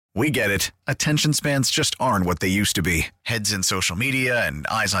We get it. Attention spans just aren't what they used to be. Heads in social media and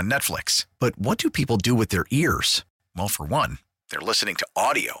eyes on Netflix. But what do people do with their ears? Well, for one, they're listening to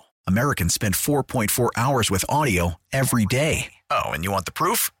audio. Americans spend 4.4 hours with audio every day. Oh, and you want the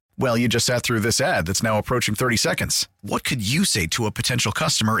proof? Well, you just sat through this ad that's now approaching 30 seconds. What could you say to a potential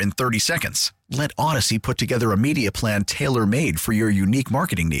customer in 30 seconds? Let Odyssey put together a media plan tailor-made for your unique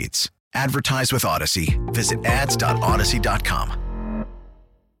marketing needs. Advertise with Odyssey. Visit ads.odyssey.com.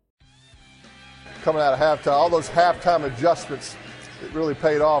 Coming out of halftime, all those halftime adjustments, it really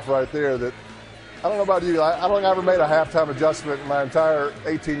paid off right there. That I don't know about you, I don't think I ever made a halftime adjustment in my entire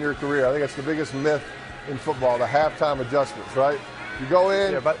 18-year career. I think it's the biggest myth in football, the halftime adjustments, right? You go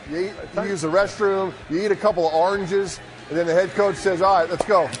in, you use the restroom, you eat a couple of oranges, and then the head coach says, all right, let's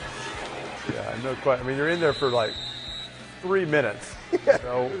go. Yeah, no question. I mean, you're in there for like 3 minutes. Yeah,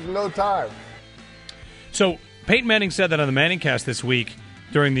 so there's no time. So Peyton Manning said that on the Manningcast this week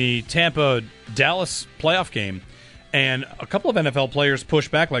during the Tampa-Dallas playoff game, and a couple of NFL players pushed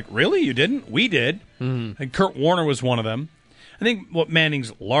back like, really? You didn't? We did. Mm-hmm. And Kurt Warner was one of them. I think what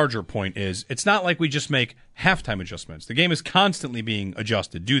Manning's larger point is, it's not like we just make halftime adjustments. The game is constantly being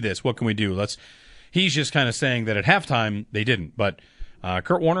adjusted. Do this. What can we do? He's just kind of saying that at halftime they didn't. But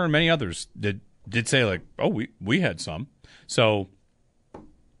Kurt Warner and many others did say, like, oh, we had some. So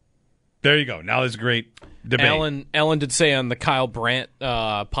there you go. Now there's a great debate. Allen did say on the Kyle Brandt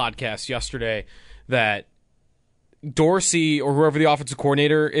podcast yesterday that Dorsey or whoever the offensive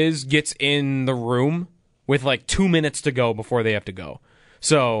coordinator is gets in the room with like 2 minutes to go before they have to go.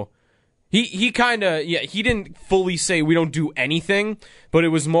 So he kind of, he didn't fully say we don't do anything, but it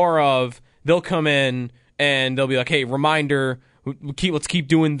was more of they'll come in and they'll be like, hey, reminder, let's keep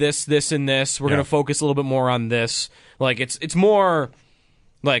doing this, and this. We're going to focus a little bit more on this. Like it's more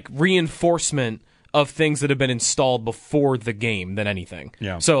like reinforcement of things that have been installed before the game than anything.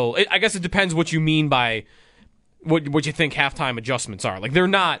 Yeah. So I guess it depends what you mean by what you think halftime adjustments are. Like they're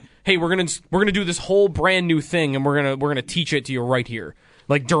not, hey, we're gonna do this whole brand new thing and we're gonna teach it to you right here,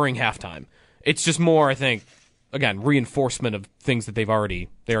 like during halftime. It's just more, I think, again, reinforcement of things that they already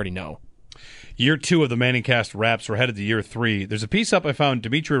know. Year 2 of the Manningcast wraps. We're headed to year 3. There's a piece up I found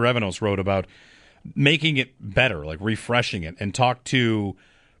Dimitri Revenos wrote about making it better, like refreshing it, and talk to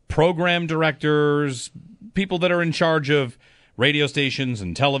program directors, people that are in charge of radio stations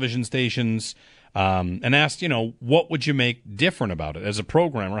and television stations, and asked, what would you make different about it? As a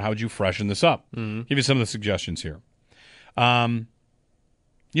programmer, how would you freshen this up? Mm-hmm. Give you some of the suggestions here. You don't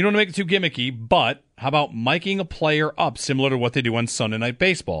want to make it too gimmicky, but how about miking a player up similar to what they do on Sunday Night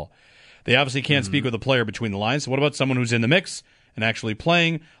Baseball? They obviously can't speak with a player between the lines, so what about someone who's in the mix and actually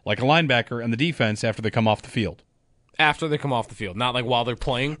playing like a linebacker and the defense after they come off the field? After they come off the field, not like while they're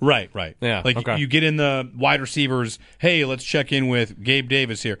playing? Right. Yeah, like you get in the wide receivers, hey, let's check in with Gabe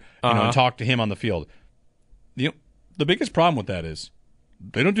Davis here, and talk to him on the field. The biggest problem with that is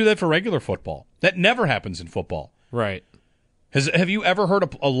they don't do that for regular football. That never happens in football. Right. Have you ever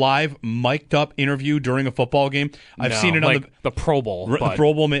heard a live mic'd up interview during a football game? I've seen it on the Pro Bowl. The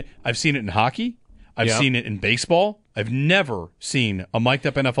Pro Bowl. I've seen it in hockey. I've seen it in baseball. I've never seen a mic'd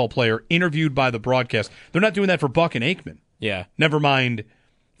up NFL player interviewed by the broadcast. They're not doing that for Buck and Aikman. Yeah. Never mind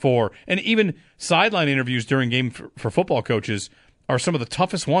and even sideline interviews during game for football coaches are some of the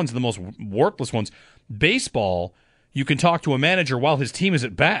toughest ones, the most worthless ones. Baseball, you can talk to a manager while his team is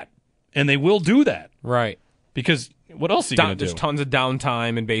at bat, and they will do that. Right. Because what else are you going to do? There's tons of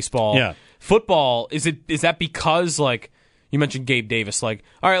downtime in baseball. Yeah. Football, is that because, like, you mentioned Gabe Davis, like,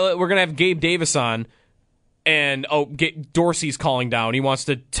 all right, we're going to have Gabe Davis on, and Dorsey's calling down. He wants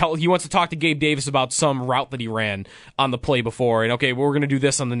to talk to Gabe Davis about some route that he ran on the play before, and okay, we're going to do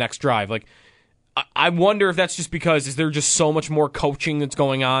this on the next drive. Like, I wonder if that's just because is there just so much more coaching that's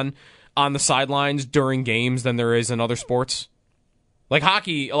going on the sidelines during games than there is in other sports? Like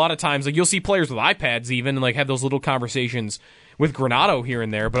hockey, a lot of times, like you'll see players with iPads even and like have those little conversations with Granato here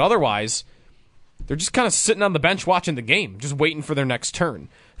and there, but otherwise, they're just kind of sitting on the bench watching the game, just waiting for their next turn.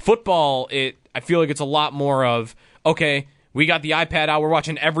 Football, I feel like it's a lot more of, okay, we got the iPad out, we're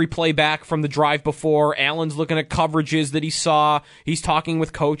watching every play back from the drive before, Allen's looking at coverages that he saw, he's talking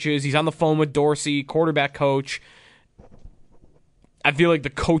with coaches, he's on the phone with Dorsey, quarterback coach. I feel like the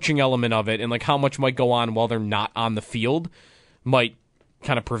coaching element of it and like how much might go on while they're not on the field might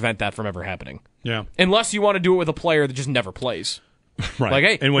kind of prevent that from ever happening. Yeah. Unless you want to do it with a player that just never plays. Right.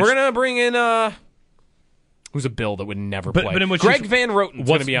 Like, hey, we're going to bring in who's a Bill that would never play. But Greg Van Roten's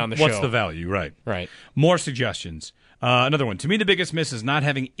going to be on the show. What's the value? Right. Right. More suggestions. Another one. To me, the biggest miss is not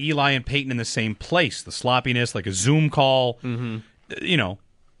having Eli and Peyton in the same place. The sloppiness, like a Zoom call. Mm-hmm.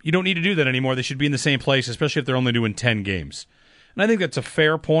 You don't need to do that anymore. They should be in the same place, especially if they're only doing 10 games. And I think that's a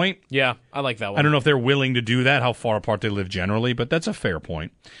fair point. Yeah, I like that one. I don't know if they're willing to do that, how far apart they live generally, but that's a fair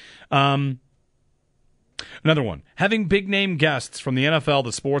point. Another one. Having big-name guests from the NFL,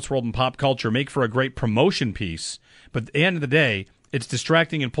 the sports world, and pop culture make for a great promotion piece, but at the end of the day, it's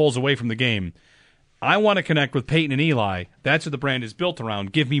distracting and pulls away from the game. I want to connect with Peyton and Eli. That's what the brand is built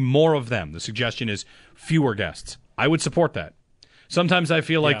around. Give me more of them. The suggestion is fewer guests. I would support that. Sometimes I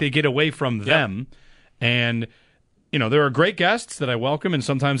feel like they get away from them, and there are great guests that I welcome, and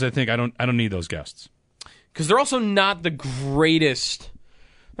sometimes I think I don't need those guests because they're also not the greatest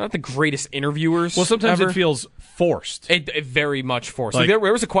interviewers. Well, sometimes ever. It feels forced. It very much forced. Like there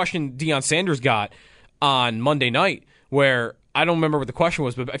was a question Deion Sanders got on Monday night where I don't remember what the question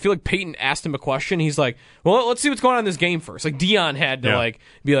was, but I feel like Peyton asked him a question. He's like, "Well, let's see what's going on in this game first." Like Deion had to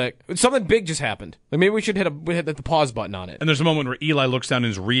be like, "Something big just happened. Like maybe we should hit the pause button on it." And there's a moment where Eli looks down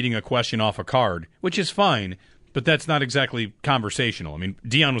and is reading a question off a card, which is fine, but that's not exactly conversational. I mean,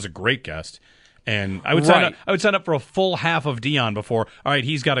 Deion was a great guest. And I would sign up for a full half of Deion before, all right,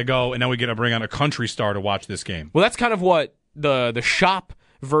 he's got to go, and now we get to bring on a country star to watch this game. Well, that's kind of what the shop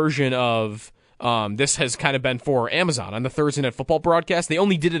version of this has kind of been for Amazon on the Thursday Night Football broadcast. They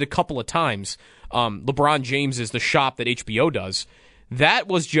only did it a couple of times. LeBron James is the shop that HBO does. That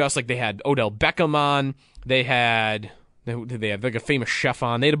was just like they had Odell Beckham on. They had like a famous chef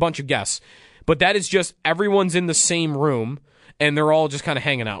on. They had a bunch of guests. But that is just everyone's in the same room, and they're all just kind of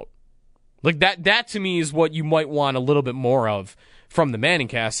hanging out. Like that to me is what you might want a little bit more of from the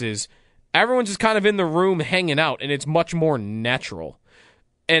Manningcast is everyone's just kind of in the room hanging out, and it's much more natural.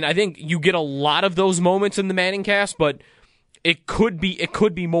 And I think you get a lot of those moments in the Manningcast, but it could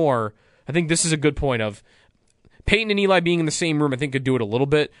be more. I think this is a good point of Peyton and Eli being in the same room. I think could do it a little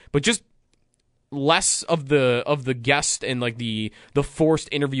bit, but just less of the guest and like the forced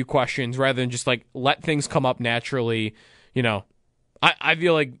interview questions rather than just like let things come up naturally. I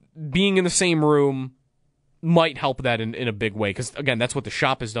feel like being in the same room might help that in a big way because, again, that's what the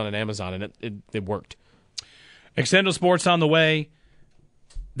shop has done at Amazon, and it worked. Extendo Sports on the way.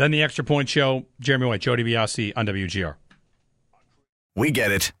 Then the Extra Point Show. Jeremy White, Joe DiBiase on WGR. We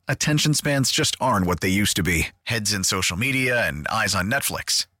get it. Attention spans just aren't what they used to be. Heads in social media and eyes on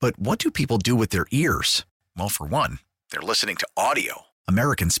Netflix. But what do people do with their ears? Well, for one, they're listening to audio.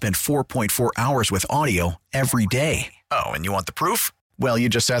 Americans spend 4.4 hours with audio every day. Oh, and you want the proof? Well, you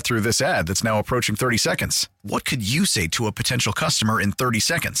just sat through this ad that's now approaching 30 seconds. What could you say to a potential customer in 30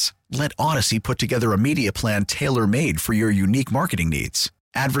 seconds? Let Odyssey put together a media plan tailor-made for your unique marketing needs.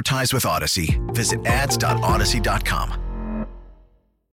 Advertise with Odyssey. Visit ads.odyssey.com.